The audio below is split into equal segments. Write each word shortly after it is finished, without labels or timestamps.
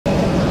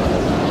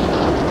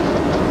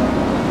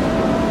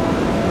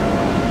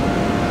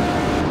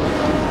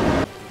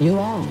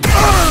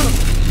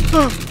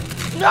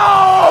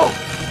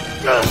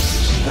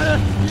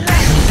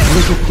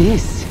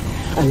this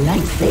a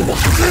lightsaber?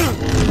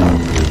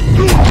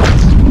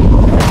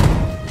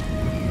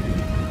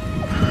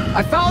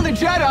 I found the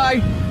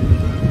Jedi!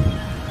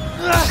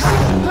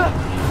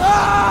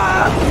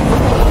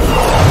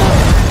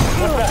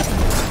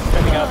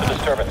 Checking out the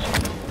disturbance.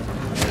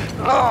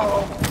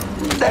 Oh,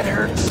 that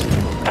hurts.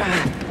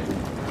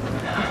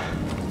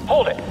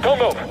 Hold it! Don't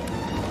move!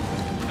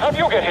 How'd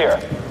you get here?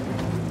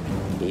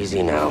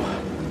 Easy now.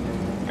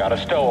 Got a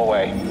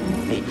stowaway.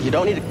 Hey, you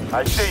don't need to...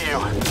 I see you.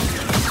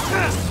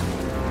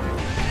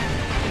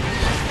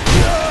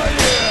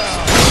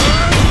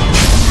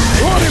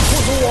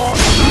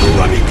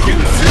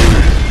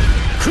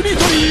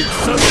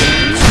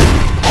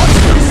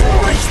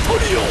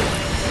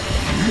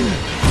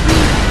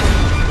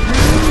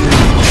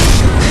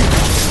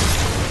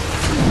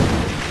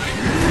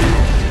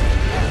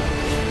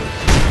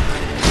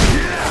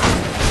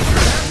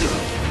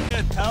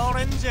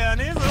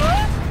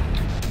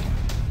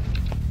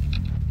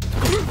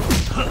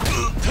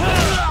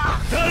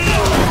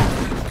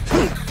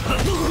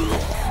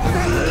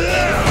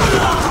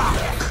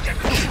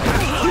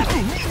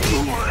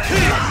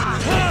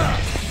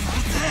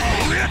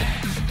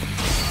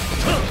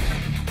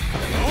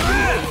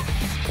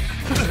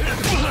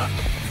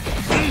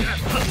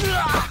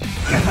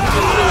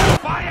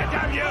 Fire,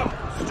 damn you!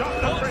 Stop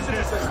the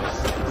prisoners!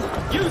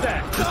 You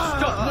there!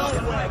 Stop!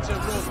 Nowhere to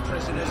run,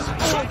 prisoners!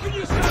 Open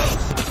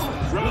yourselves!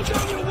 Throw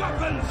down your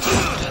weapons!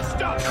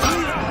 Stop!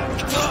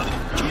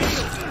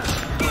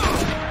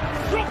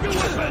 Drop your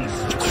weapons!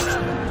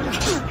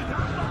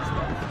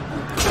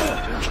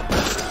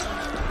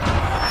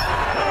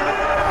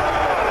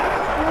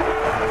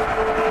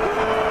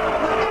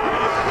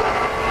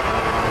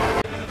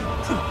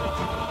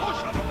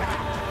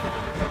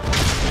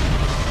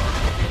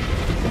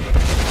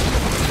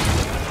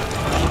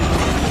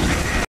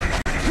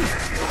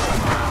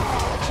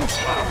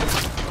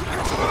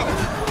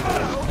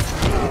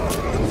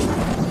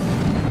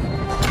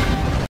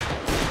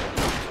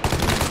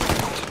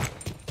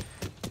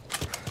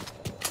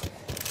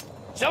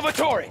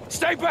 Salvatore,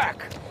 stay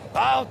back!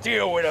 I'll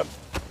deal with him.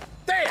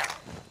 There!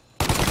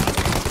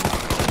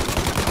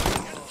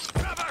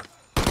 Cover!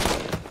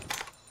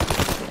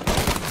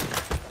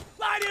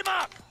 Light him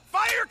up!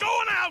 Fire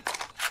going out!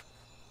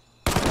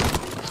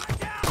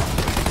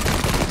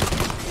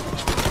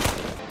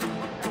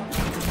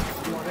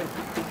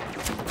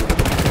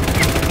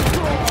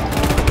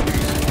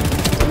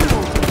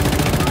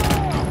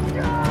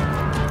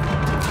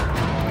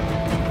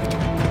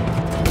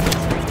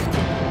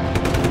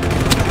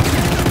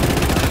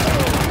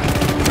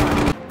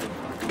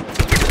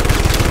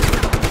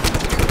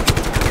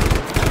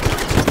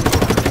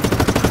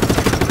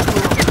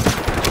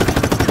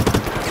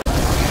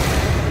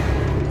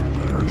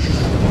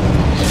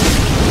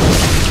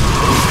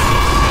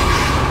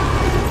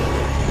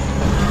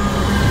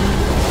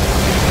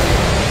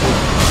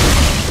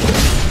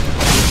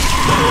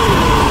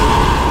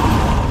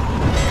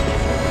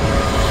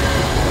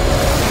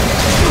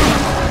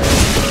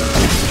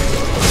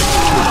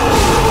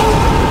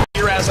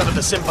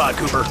 Simpod,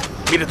 Cooper.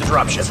 Meet at the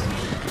dropship.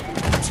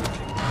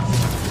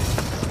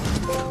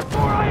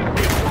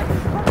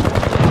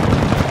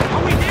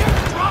 Are we near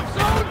the drop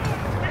zone?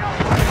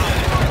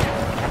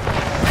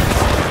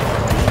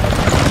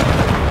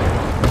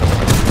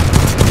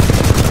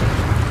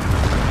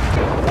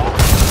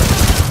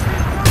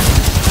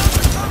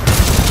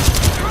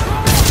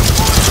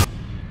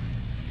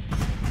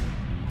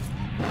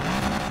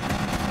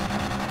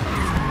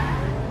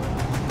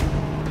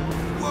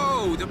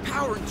 The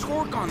power and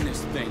torque on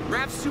this thing.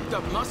 Rap's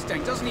souped-up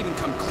Mustang doesn't even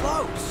come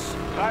close.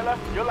 Tyler,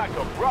 you're like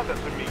a brother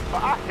to me,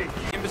 but I hate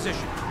you. In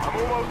position. I'm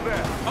almost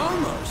there.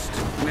 Almost.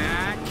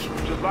 Mac.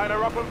 Just line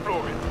her up and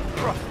floor it.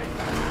 Trust me.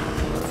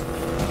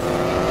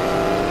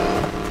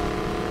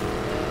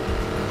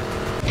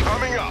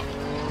 Coming up.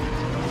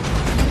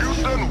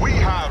 Houston, we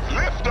have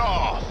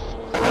liftoff.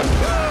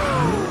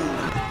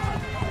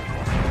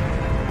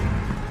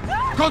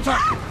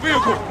 Contact!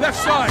 Vehicle! Left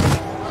side!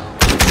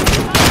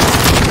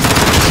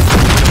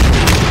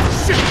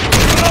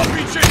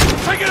 RPG!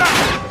 Take it out!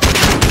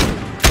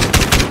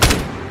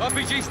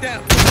 RPG's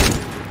down.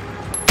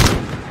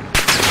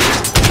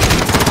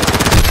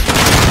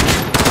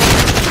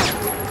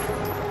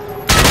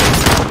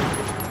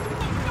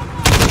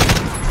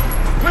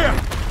 Clear!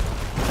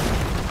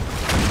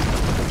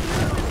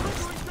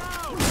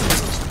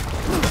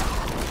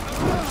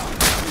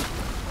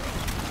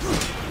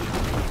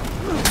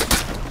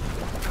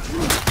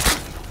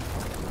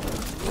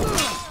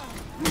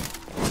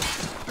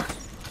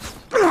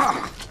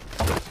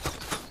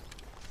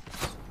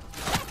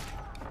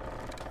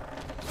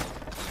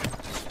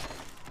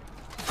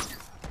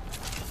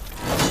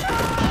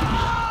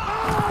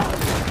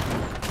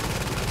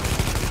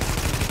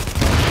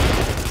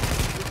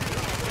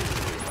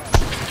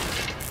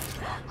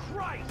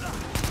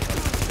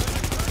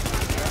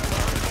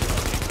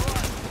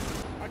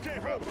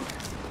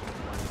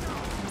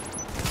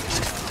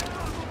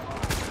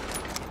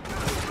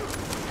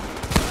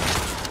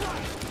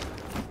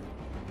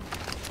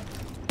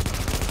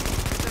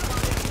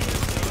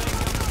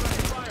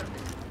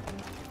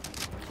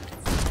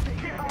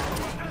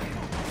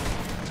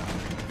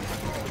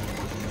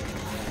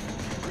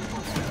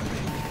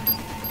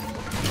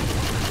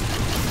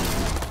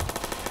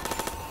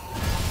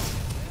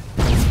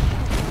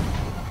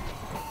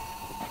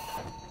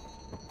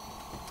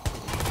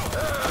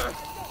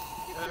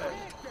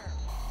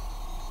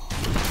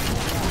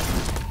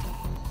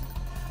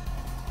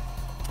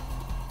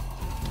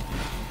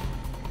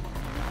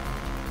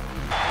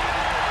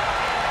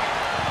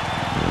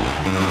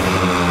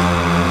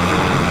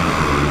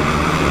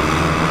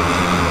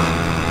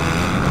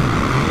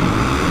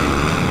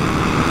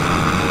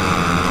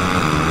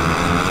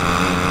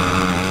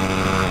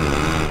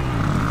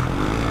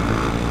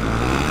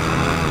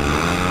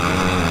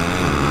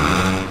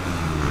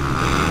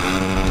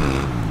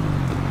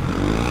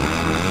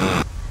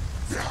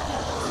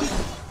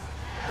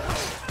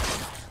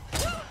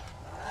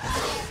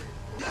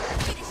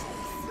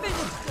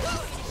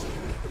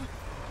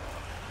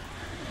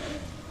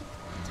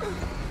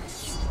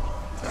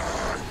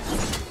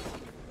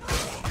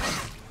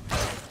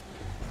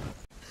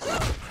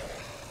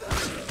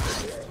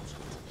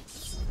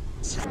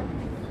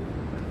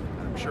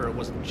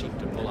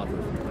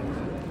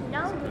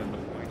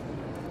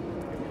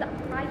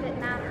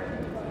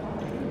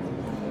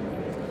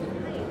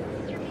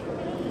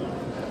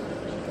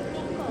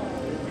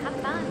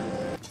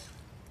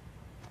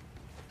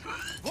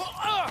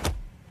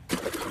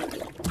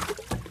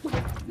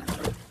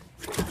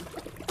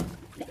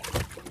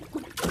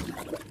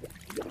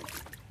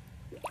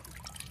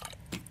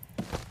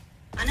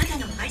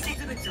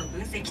 物を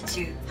分析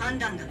中。判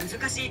断が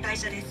難しい代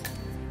謝です。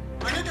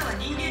あなたは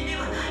人間で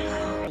はないか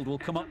ら。Will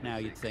come up now,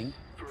 you'd think.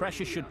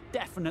 Pressure should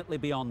definitely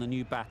be on the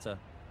new batter,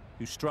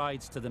 who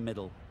strides to the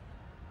middle.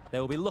 They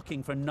will be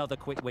looking for another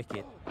quick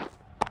wicket.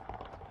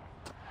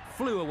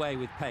 Flew away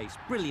with pace.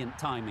 Brilliant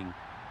timing.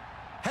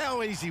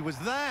 How easy was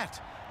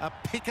that? A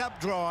pickup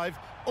drive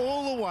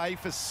all the way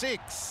for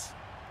 6.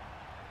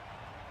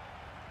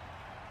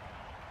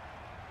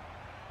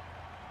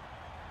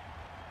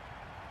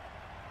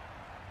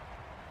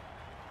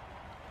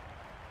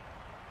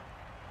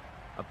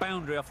 A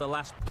boundary off the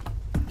last...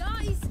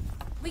 Guys,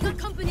 we got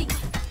company.